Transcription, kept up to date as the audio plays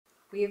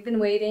We have been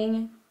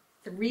waiting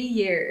 3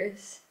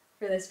 years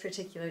for this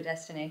particular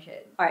destination.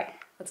 All right,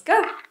 let's go.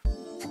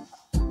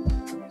 Oh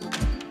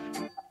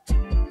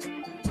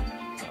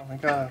my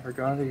god, we're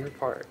going to your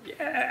part.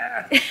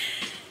 Yeah!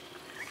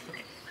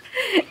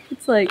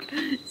 It's like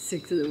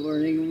 6 in the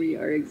morning and we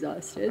are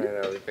exhausted. I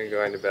know, we've been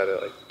going to bed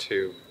at like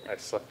 2. I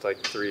slept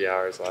like 3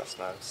 hours last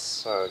night. I'm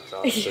so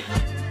exhausted.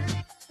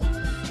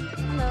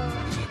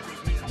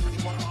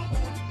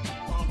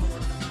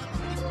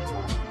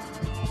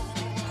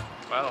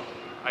 Well,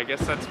 I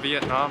guess that's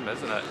Vietnam,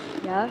 isn't it?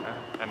 Yeah.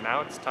 And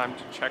now it's time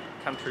to check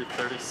country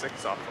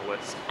 36 off the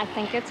list. I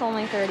think it's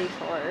only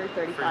 34 or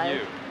 35. For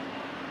you.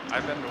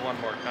 I've been to one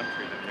more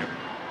country than you.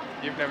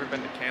 You've never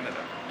been to Canada.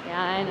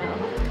 Yeah, I know.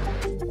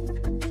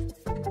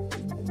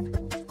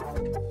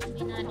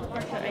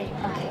 Okay,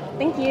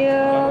 thank you,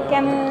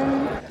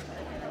 Gammon.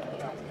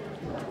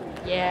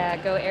 Yeah,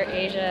 go Air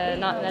Asia,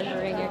 not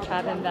measuring your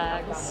cabin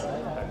bags.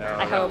 I know.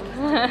 I hope.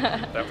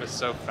 That was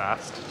so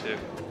fast, too.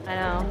 I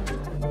know.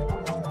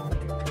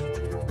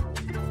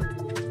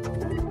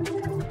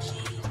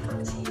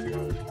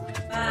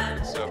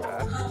 So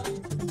bad.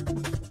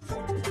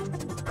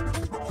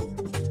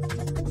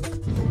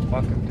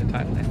 Welcome to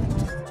Thailand.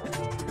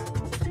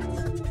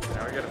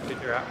 Now we gotta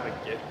figure out how to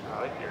get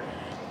out of here.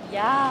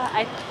 Yeah,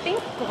 I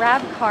think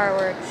Grab car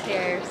works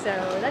here, so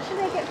that should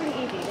make it pretty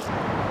easy.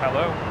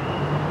 Hello?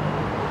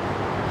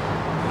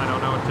 I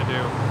don't know what to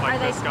do. Like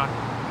this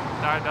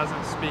guy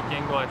doesn't speak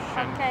English.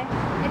 And okay.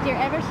 If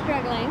you're ever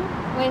struggling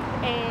with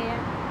a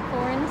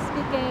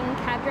foreign-speaking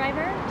cab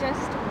driver,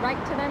 just write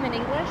to them in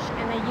English,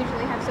 and they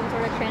usually have some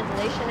sort of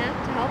translation app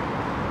to help.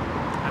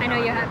 I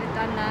know you haven't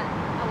done that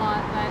a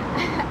lot, but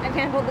I've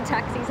handled the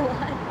taxis a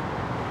lot.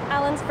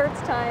 Alan's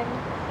first time.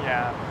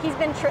 yeah, He's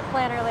been trip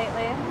planner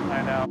lately.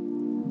 I know.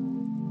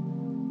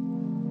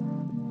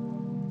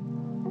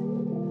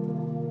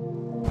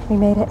 We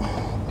made it.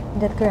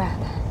 Did Grab.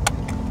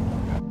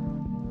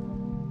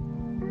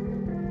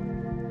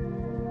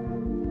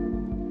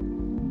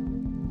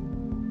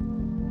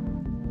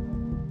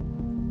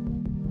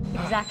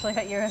 Exactly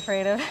what you're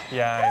afraid of.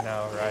 Yeah, I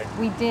know, right?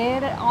 We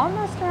did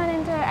almost run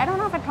into, I don't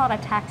know if I'd call it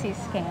a taxi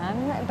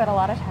scam, but a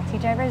lot of taxi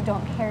drivers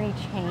don't carry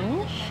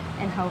change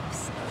in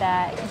hopes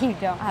that you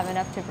don't have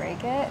enough to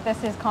break it.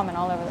 This is common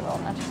all over the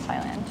world, not just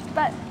Thailand.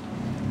 But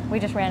we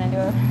just ran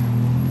into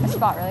a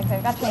spot really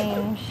quick. Got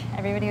change,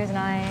 everybody was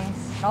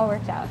nice, it all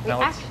worked out. We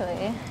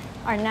actually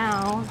are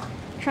now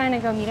trying to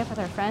go meet up with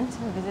our friends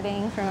who are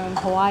visiting from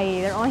Hawaii.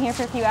 They're only here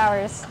for a few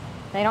hours.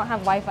 They don't have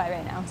Wi-Fi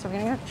right now, so we're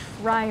gonna go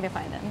try to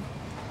find them.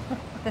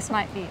 This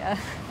might be a,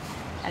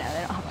 I know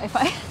they don't have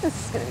Wi-Fi. This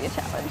is gonna be a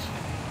challenge.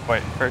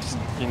 Wait, first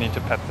you need to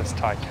pet this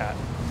Thai cat.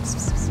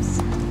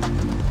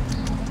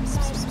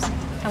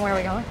 And where are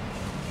we going?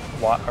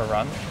 Wat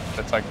Arun.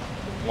 It's like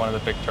one of the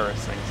big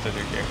tourist things to do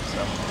here,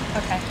 so.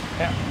 Okay.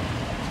 Yeah.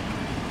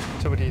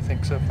 So what do you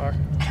think so far?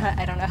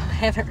 I don't know. I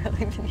haven't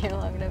really been here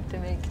long enough to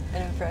make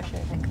an impression.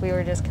 Like we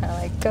were just kind of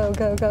like, go,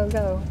 go, go,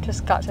 go.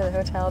 Just got to the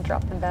hotel,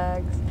 dropped the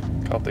bags.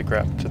 Called the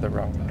Grab to the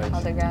wrong place.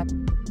 Called the Grab.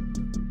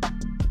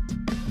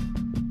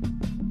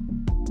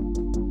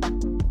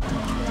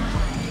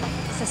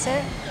 Is this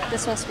it?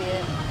 This must be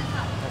it.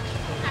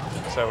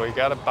 So we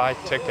gotta buy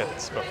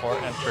tickets before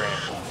entering.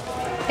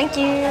 Thank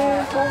you.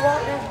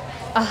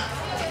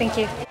 Thank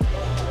you.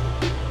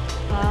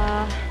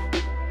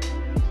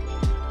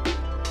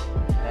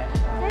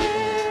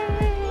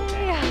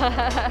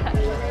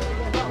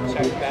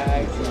 Check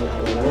bags.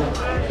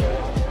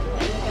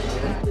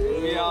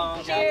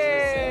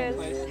 Cheers.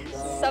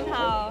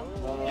 Somehow.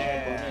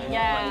 Yeah.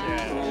 Yeah.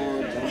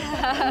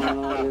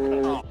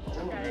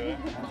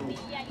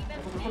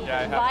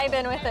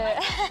 Vibing with it.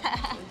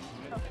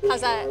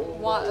 How's that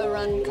Wat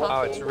Arun coffee?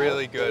 Oh, it's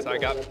really good. I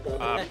got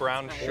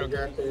brown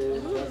sugar,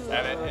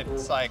 and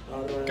it's like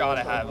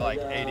gotta have like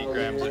 80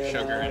 grams of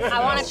sugar in it.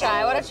 I want to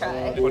try.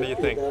 What do you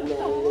think?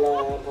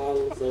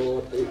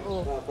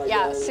 Ooh.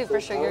 Yeah, super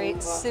sugary,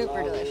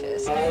 super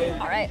delicious. All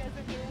right.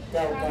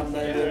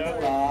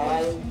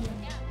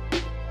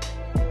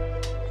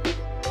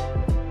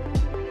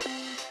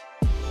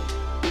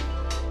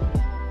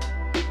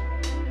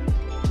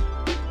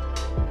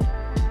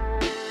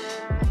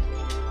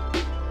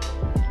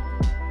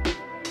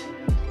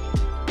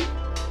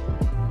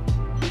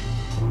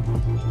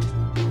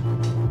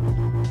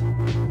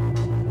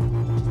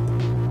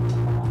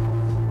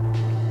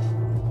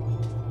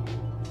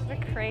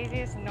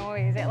 Craziest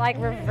noise. It like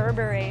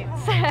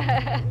reverberates.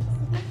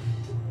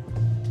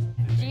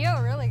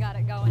 Gio really got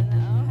it going though.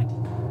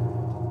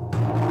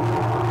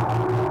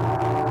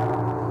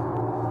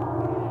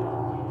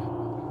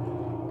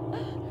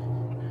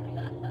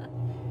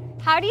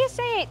 How do you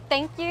say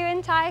thank you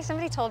in Thai?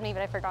 Somebody told me,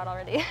 but I forgot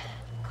already.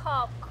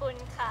 Khop kun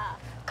ka.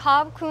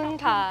 Khop kun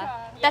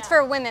ka. That's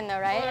for women though,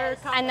 right? Yes.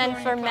 And then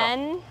for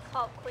men?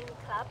 Khop kun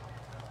klap.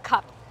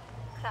 Cup.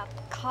 Klap.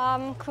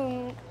 Kham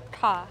kun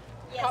ka.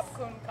 Yes.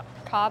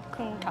 Khop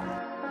kun ka.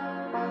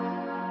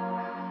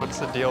 What's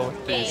the deal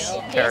with these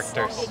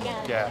characters?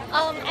 Yeah.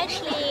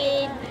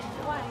 Actually,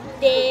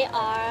 they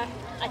are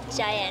a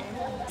giant.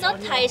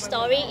 not Thai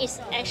story, it's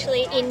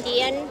actually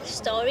Indian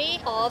story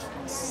of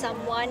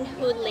someone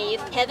who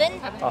leave heaven.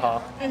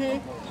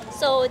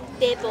 So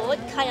they both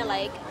kind of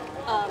like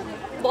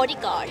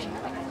bodyguard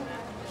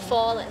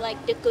for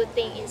like the good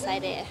thing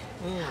inside there.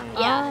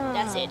 Yeah,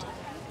 that's it.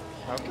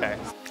 Okay.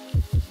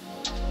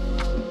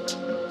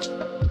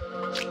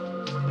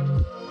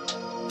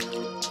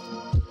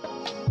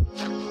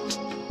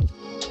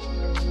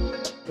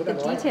 The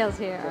details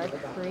here are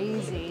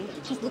crazy.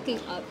 Just looking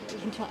up, you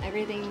can tell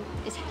everything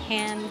is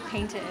hand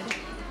painted.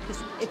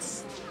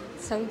 It's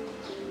so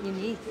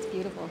unique. It's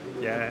beautiful.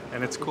 Yeah,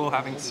 and it's cool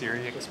having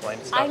Siri explain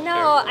stuff. I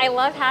know. I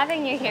love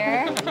having you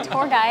here,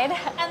 tour guide.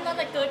 I'm not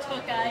a good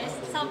tour guide.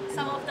 Some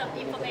of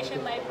the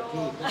information might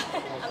wrong.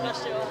 I'm not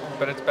sure.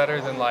 But it's better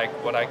than like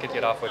what I could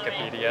get off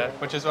Wikipedia,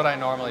 which is what I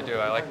normally do.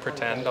 I like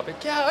pretend. I'll be,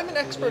 yeah, I'm an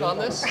expert on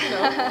this, you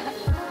know.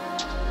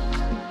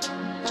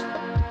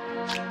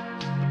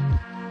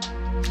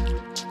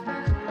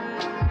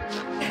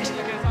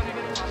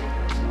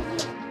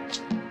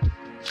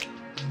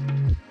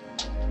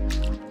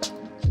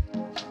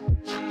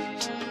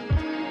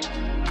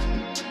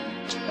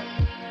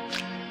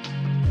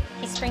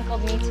 He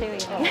sprinkled me too.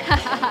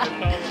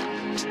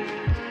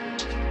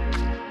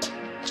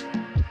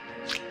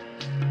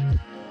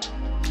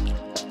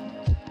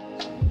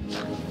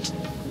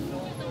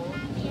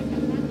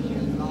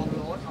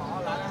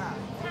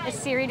 Is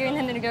Siri doing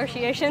the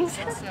negotiations?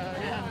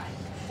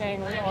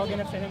 Dang, we're all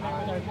gonna fit in there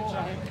with our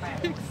giant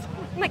bags.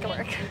 Make it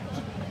work.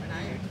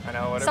 I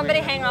know. What Somebody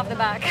hang off the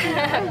back.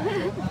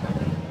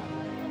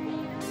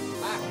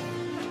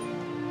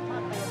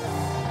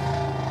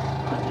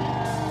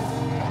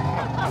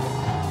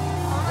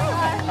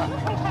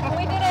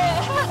 We did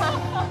it!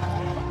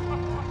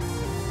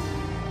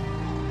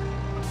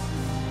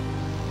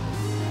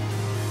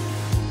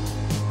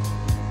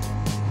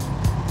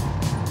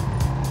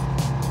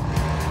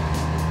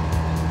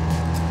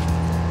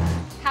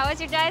 How was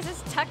your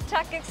guys' Tuk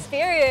Tuk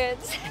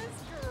experience?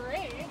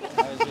 I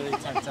was really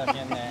tucked up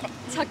in there.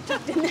 Tucked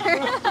in there.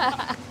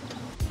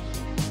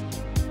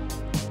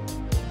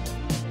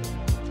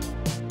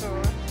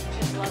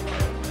 Just lovely.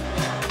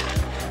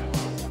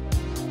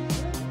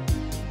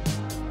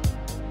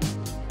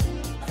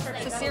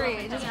 So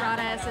Siri just brought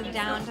us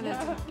down to this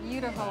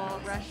beautiful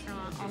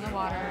restaurant on the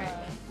water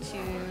to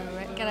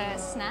get a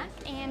snack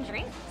and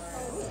drinks.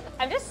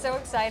 I'm just so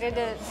excited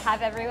to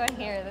have everyone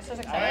here. This is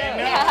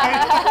exciting.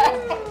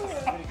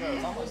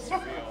 It's almost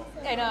surreal.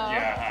 I know.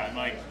 Yeah, I'm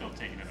like still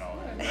taking it all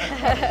in.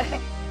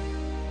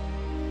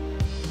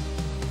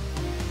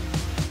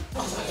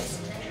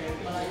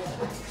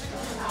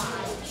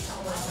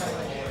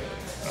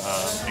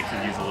 It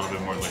could use a little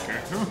bit more liquor.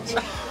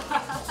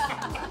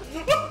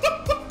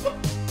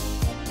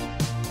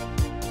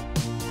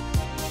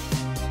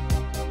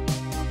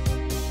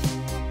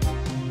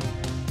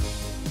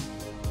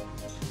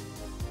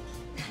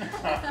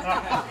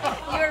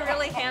 You were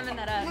really hamming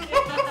that up.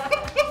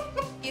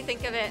 You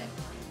think of it?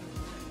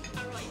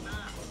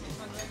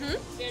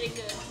 Very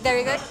good.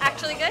 Very good?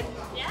 Actually good?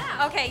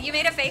 Yeah. Okay, you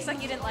made a face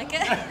like you didn't like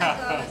it.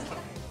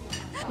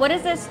 What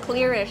is this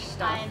clearish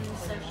stuff? I'm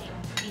searching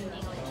in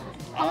English.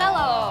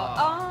 Pomelo.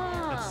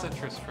 That's Oh.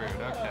 citrus fruit.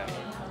 Okay.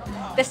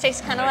 This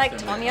tastes kind of like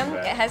tom yum.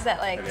 It has that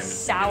like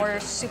sour,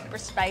 super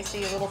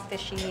spicy, little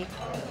fishy.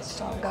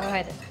 So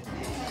good.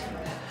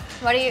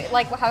 What do you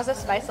like? How's the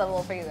spice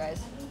level for you guys?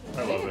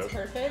 I love it.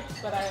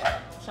 Perfect, but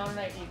Sean and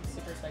I eat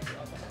super spicy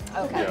all the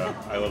time. Okay. Yeah,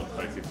 I love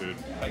spicy food.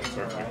 It's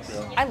perfect.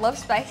 Yeah. I love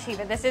spicy,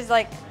 but this is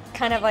like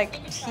kind of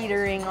like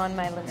teetering on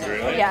my limit.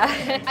 Really? Yeah.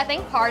 I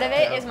think part of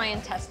it is my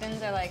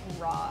intestines are like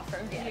raw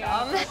from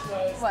Vietnam.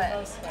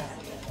 What?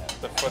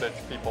 The footage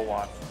people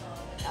want.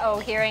 Oh,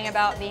 hearing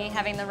about me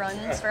having the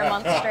runs for a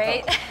month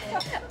straight.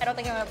 I don't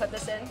think I'm gonna put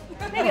this in.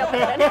 Maybe I'll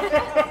put it in.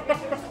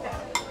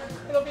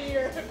 It'll be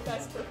your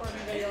best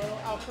performing video. It'll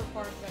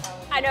outperform the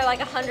Alan. I know like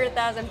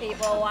 100,000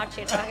 people watch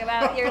you talk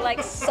about you're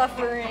like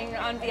suffering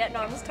on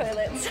Vietnam's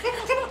toilets.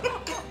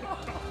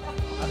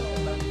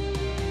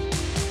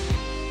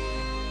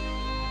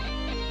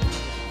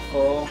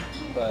 Full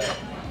but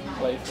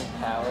playful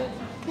palate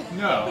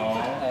No.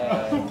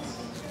 and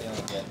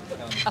feeling good.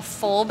 A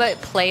full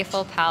but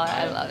playful palate.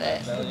 I love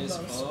it. Belly is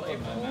full, but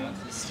my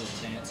mouth is still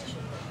dancing.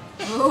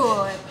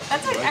 Ooh,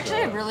 that's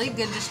actually a really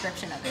good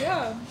description of it.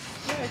 Yeah.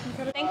 Yeah, I can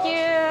cut it. Thank you.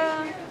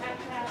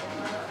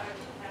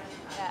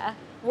 Yeah,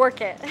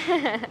 work it.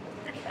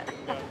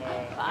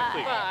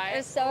 Bye. It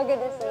was so good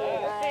to see you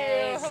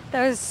guys.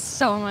 That was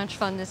so much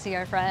fun to see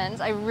our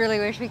friends. I really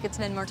wish we could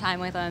spend more time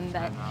with them,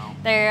 but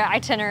their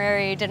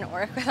itinerary didn't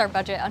work with our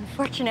budget,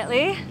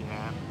 unfortunately.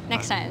 Yeah.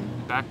 Next time.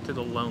 Back to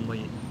the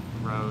lonely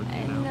road,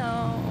 I you know.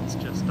 know. It's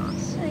just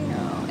us. I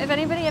know. If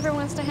anybody ever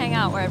wants to hang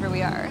out wherever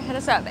we are, hit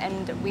us up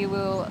and we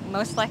will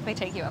most likely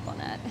take you up on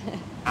that.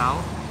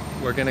 Now,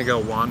 we're gonna go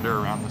wander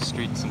around the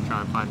streets and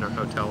try and find our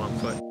hotel on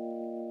foot.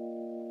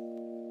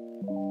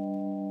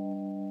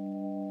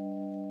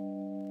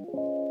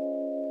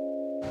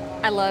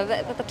 I love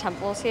that the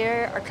temples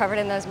here are covered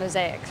in those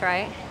mosaics,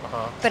 right?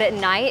 But at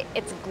night,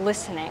 it's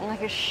glistening,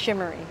 like it's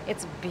shimmery.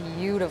 It's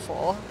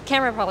beautiful.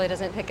 Camera probably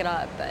doesn't pick it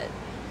up, but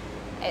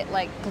it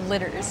like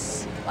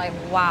glitters, like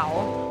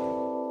wow.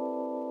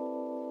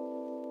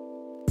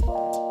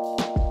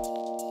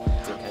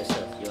 You can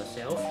serve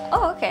yourself.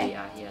 Oh, okay. We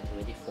are here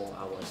 24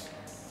 hours.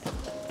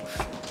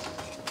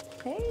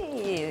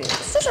 Hey,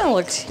 this doesn't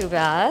look too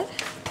bad.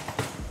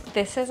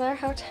 This is our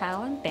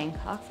hotel in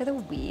Bangkok for the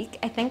week.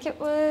 I think it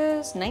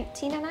was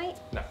 19 a night?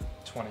 No,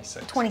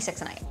 26.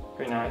 26 a night.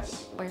 Pretty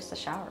nice. Where's the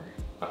shower?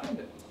 Behind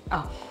it.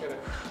 Oh.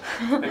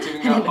 It's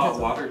even got hot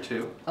water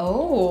too.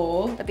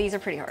 Oh. But these are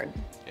pretty hard.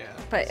 Yeah.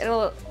 But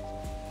it'll,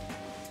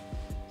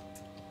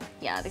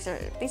 yeah, these are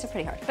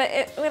pretty hard, but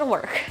it'll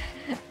work.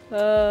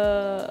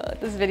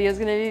 This video is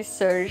gonna be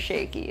so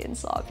shaky and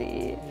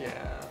sloppy. Yeah,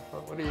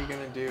 but what are you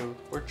gonna do?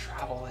 We're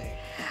traveling.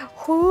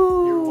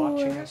 Whoo. You're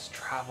watching us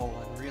travel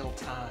in real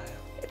time.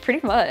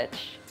 Pretty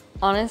much.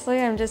 Honestly,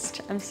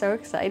 I'm so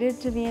excited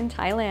to be in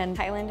Thailand.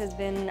 Thailand has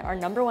been our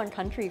 #1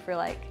 country for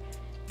like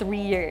 3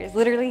 years,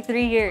 literally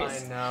 3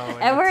 years. I know.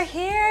 And we're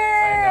here.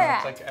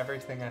 I know, it's like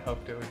everything I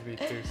hoped it would be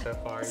too so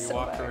far. You So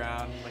walk far.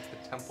 around, like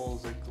the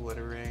temples are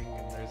glittering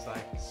and there's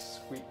like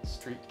sweet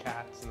street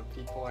cats and the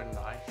people are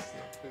nice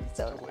and the food's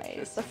So delicious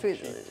nice, the and food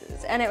cheap.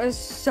 and it was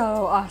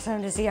so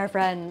awesome to see our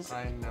friends.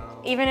 I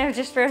know. Even if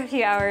just for a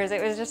few hours,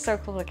 it was just so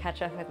cool to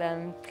catch up with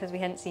them because we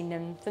hadn't seen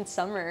them since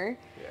summer.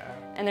 Yeah.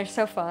 And they're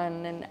so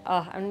fun and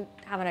oh, I'm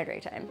having a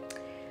great time.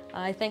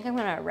 I think I'm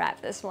gonna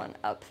wrap this one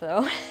up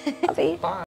though. Bye.